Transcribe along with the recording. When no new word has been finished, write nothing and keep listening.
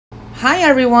Hi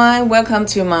everyone, welcome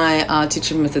to my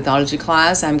teaching methodology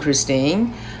class. I'm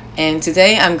Christine, and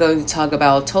today I'm going to talk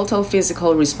about Total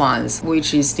Physical Response,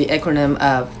 which is the acronym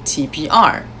of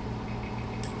TPR.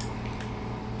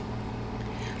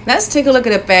 Let's take a look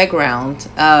at the background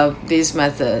of this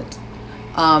method.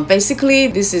 Basically,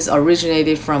 this is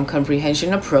originated from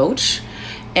comprehension approach,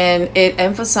 and it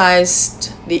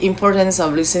emphasized the importance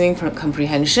of listening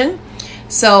comprehension.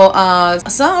 So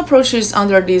some approaches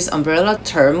under this umbrella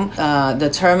term, the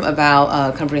term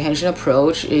about comprehension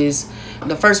approach is,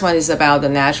 the first one is about the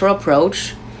natural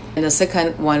approach, and the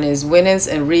second one is Winans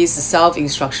and Reed's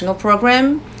self-instructional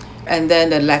program, and then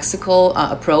the lexical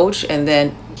approach, and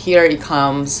then here it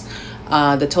comes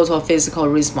the total physical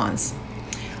response.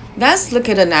 Let's look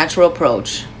at the natural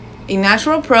approach. In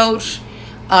natural approach,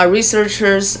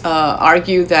 researchers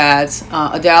argue that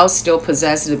adults still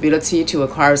possess the ability to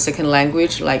acquire a second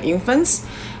language like infants,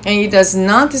 and it does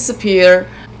not disappear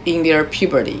in their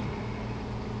puberty.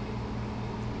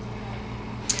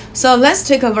 So let's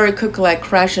take a very quick look at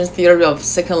Krashen's theory of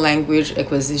second language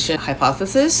acquisition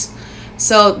hypothesis.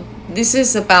 So this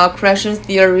is about Krashen's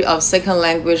theory of second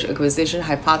language acquisition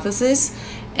hypothesis,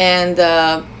 and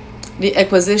the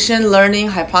acquisition learning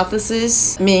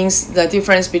hypothesis means the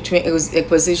difference between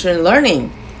acquisition and learning.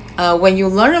 When you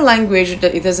learn a language,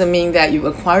 it doesn't mean that you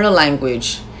acquire a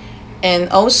language. And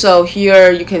also here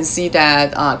you can see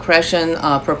that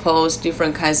Krashen proposed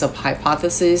different kinds of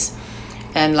hypotheses,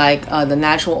 and like the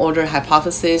natural order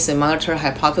hypothesis, the monitor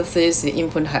hypothesis, the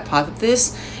input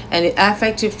hypothesis, and the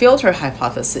affective filter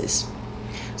hypothesis.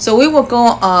 So we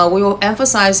will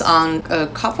emphasize on a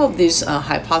couple of these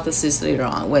hypotheses later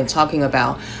on when talking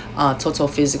about total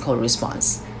physical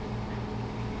response.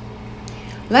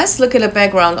 Let's look at the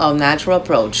background of natural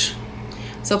approach.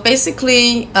 So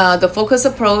basically, the focus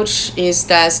approach is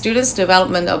that students'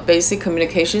 development of basic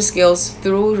communication skills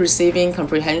through receiving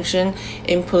comprehension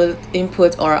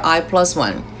input or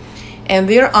I+1, and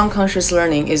their unconscious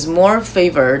learning is more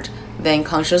favored than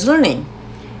conscious learning.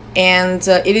 And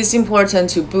it is important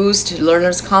to boost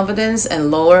learners' confidence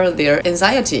and lower their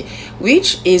anxiety,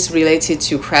 which is related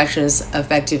to Krashen's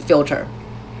affective filter.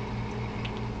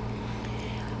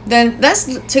 Then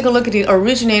let's take a look at the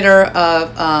originator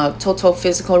of total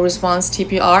physical response,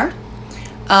 TPR.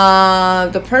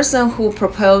 The person who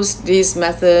proposed this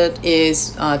method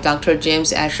is Dr.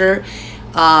 James Asher.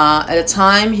 At the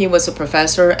time, he was a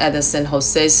professor at the San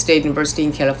Jose State University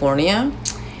in California.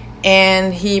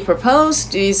 And he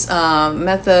proposed this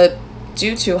method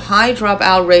due to high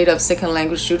dropout rate of second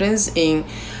language students in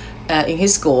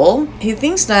his school. He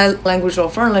thinks that language or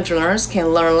foreign language learners can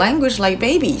learn language like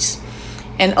babies.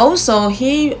 And also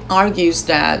he argues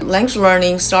that language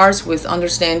learning starts with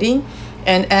understanding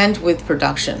and ends with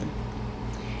production.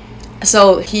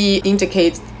 So he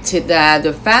indicated that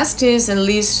the fastest and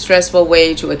least stressful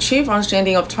way to achieve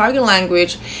understanding of target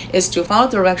language is to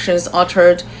follow directions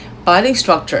uttered by the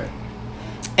instructor.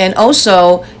 And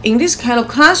also, in this kind of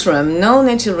classroom, no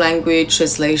native language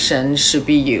translation should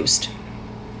be used.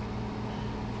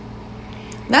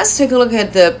 Let's take a look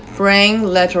at the brain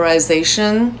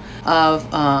lateralization of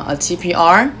a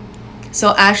TPR.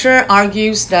 So Asher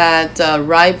argues that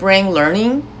right brain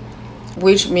learning,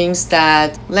 which means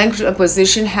that language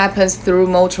acquisition happens through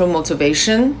motor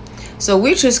motivation, so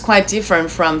which is quite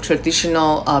different from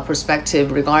traditional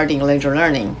perspective regarding language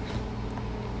learning.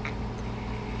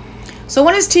 So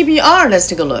what is TPR? Let's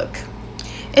take a look.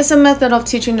 It's a method of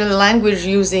teaching the language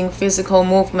using physical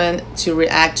movement to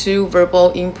react to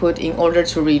verbal input in order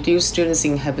to reduce students'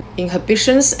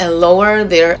 inhibitions and lower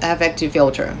their affective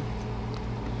filter.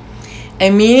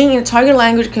 And meaning in target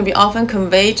language can be often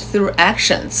conveyed through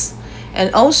actions.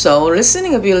 And also,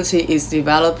 listening ability is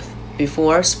developed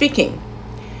before speaking.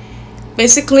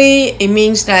 Basically, it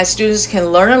means that students can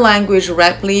learn a language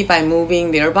rapidly by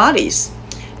moving their bodies.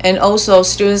 And also,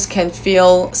 students can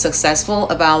feel successful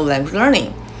about language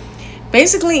learning.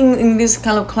 Basically, in this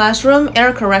kind of classroom,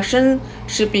 error correction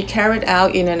should be carried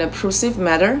out in an inclusive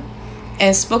manner,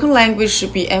 and spoken language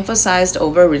should be emphasized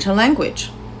over written language.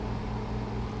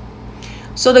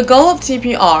 So the goal of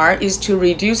TPR is to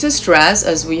reduce the stress,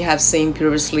 as we have seen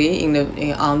previously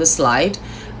on the slide.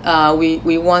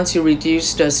 We want to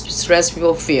reduce the stress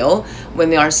people feel when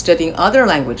they are studying other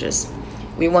languages.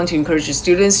 We want to encourage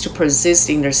students to persist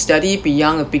in their study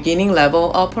beyond a beginning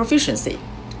level of proficiency.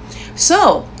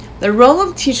 So, the role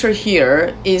of teacher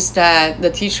here is that the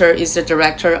teacher is the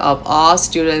director of all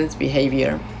students'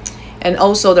 behavior. And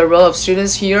also the role of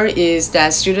students here is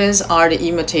that students are the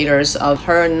imitators of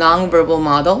her nonverbal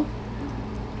model.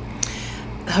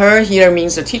 Her here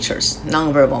means the teacher's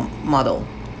nonverbal model.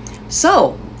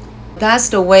 So, That's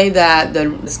the way that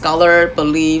the scholar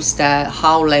believes that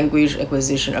how language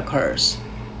acquisition occurs.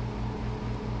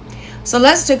 So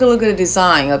let's take a look at the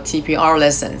design of TPR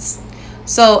lessons.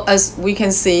 So as we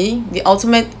can see, the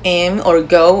ultimate aim or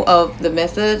goal of the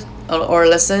method or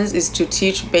lessons is to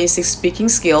teach basic speaking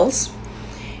skills.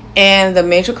 And the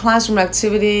major classroom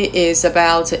activity is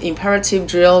about imperative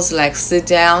drills like sit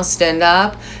down, stand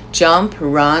up, jump,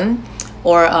 run,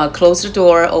 or close the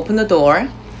door, open the door.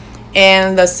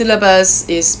 And the syllabus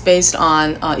is based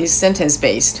on is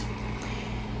sentence-based.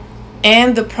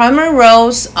 And the primary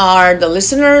roles are the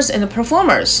listeners and the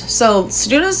performers. So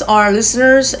students are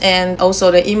listeners, and also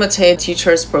they imitate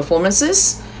teachers'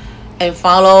 performances and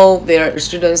follow their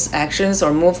students' actions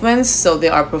or movements, so they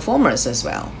are performers as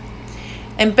well.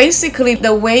 And basically,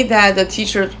 the way that the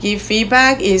teacher give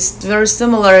feedback is very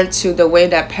similar to the way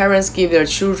that parents give their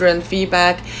children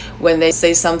feedback when they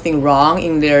say something wrong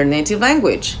in their native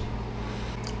language.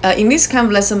 In this kind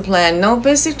of lesson plan, no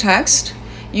basic text.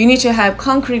 You need to have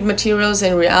concrete materials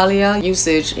and realia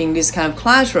usage in this kind of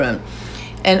classroom.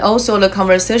 And also the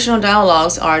conversational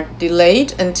dialogues are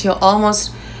delayed until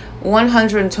almost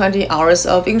 120 hours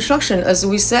of instruction, as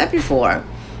we said before.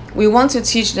 We want to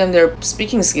teach them their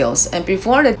speaking skills, and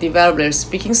before they develop their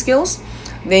speaking skills,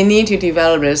 they need to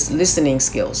develop their listening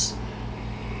skills.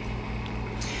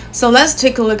 So let's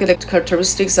take a look at the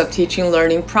characteristics of teaching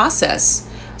learning process.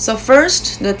 So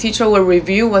first, the teacher will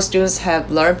review what students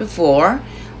have learned before.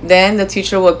 Then the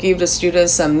teacher will give the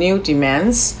students some new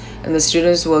demands, and the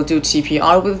students will do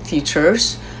TPR with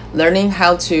teachers, learning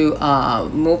how to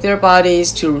move their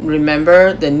bodies to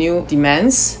remember the new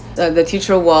demands. The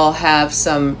teacher will have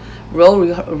some role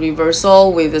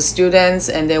reversal with the students,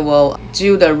 and they will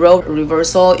do the role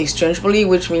reversal exchangeably,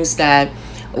 which means that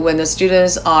when the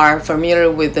students are familiar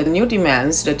with the new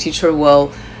demands, the teacher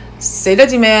will say the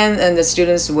demand and the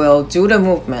students will do the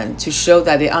movement to show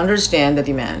that they understand the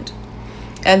demand.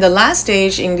 And the last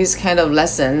stage in this kind of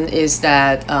lesson is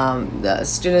that the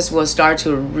students will start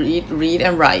to read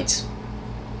and write.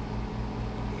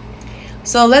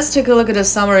 So let's take a look at the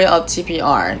summary of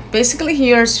TPR. Basically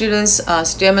here, students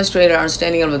demonstrate their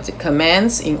understanding of the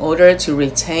commands in order to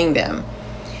retain them.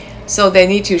 So they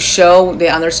need to show they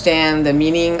understand the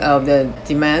meaning of the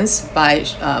demands by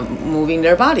moving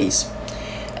their bodies.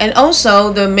 And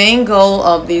also the main goal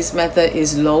of this method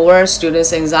is lower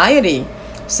students' anxiety.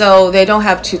 So they don't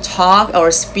have to talk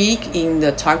or speak in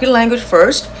the target language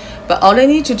first, but all they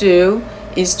need to do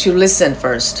is to listen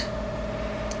first.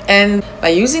 And by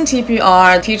using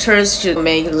TPR, teachers should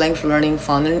make language learning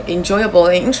fun and enjoyable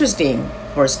and interesting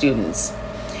for students.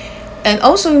 And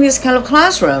also in this kind of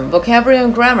classroom, vocabulary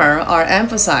and grammar are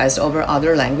emphasized over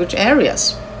other language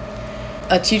areas.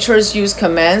 Teachers use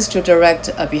commands to direct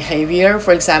a behavior.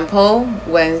 For example,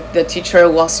 when the teacher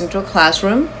walks into a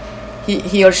classroom,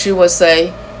 he or she will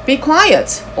say, be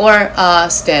quiet, or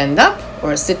stand up,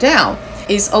 or sit down.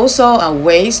 It's also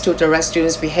ways to direct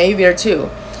students' behavior too.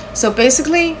 So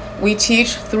basically, we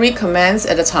teach 3 commands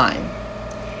at a time.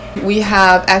 We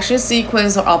have action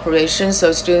sequence or operation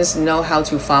so students know how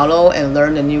to follow and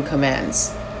learn the new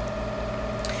commands.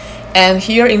 And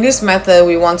here in this method,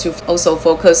 we want to also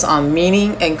focus on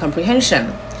meaning and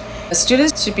comprehension.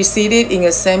 Students should be seated in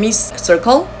a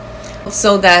semicircle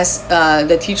so that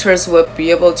the teachers will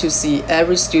be able to see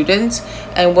every student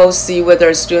and will see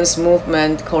whether students'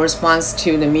 movement corresponds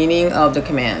to the meaning of the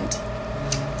command.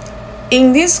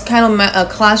 In this kind of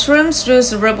classroom,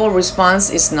 students' verbal response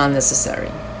is not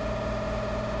necessary.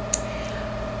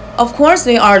 Of course,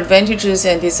 there are advantages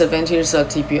and disadvantages of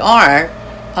TPR.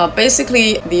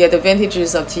 Basically, the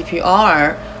advantages of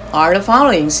TPR are the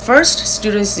following. First,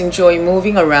 students enjoy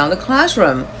moving around the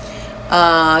classroom,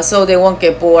 so they won't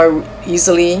get bored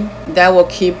easily. That will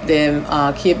keep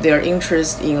their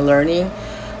interest in learning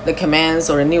the commands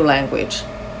or a new language.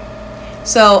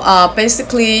 So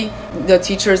basically, the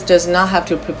teachers does not have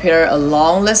to prepare a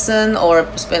long lesson or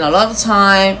spend a lot of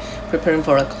time preparing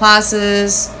for the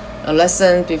classes, a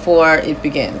lesson before it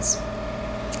begins.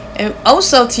 And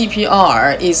also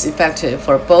TPR is effective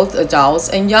for both adults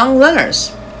and young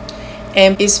learners,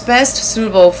 and is best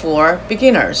suitable for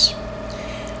beginners.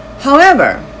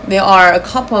 However, there are a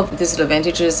couple of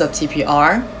disadvantages of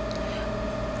TPR.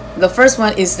 The first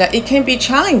one is that it can be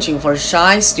challenging for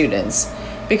shy students,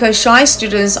 because shy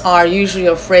students are usually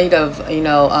afraid of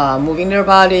moving their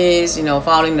bodies,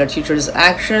 following their teacher's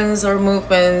actions or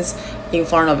movements in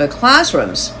front of the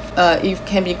classrooms. It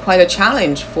can be quite a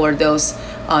challenge for those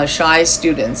shy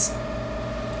students.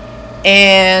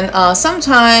 And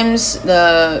sometimes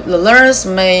the learners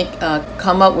may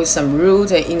come up with some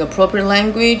rude and inappropriate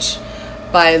language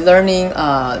by learning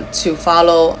to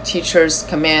follow teachers'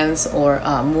 commands or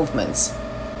movements.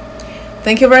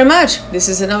 Thank you very much. This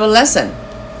is another lesson.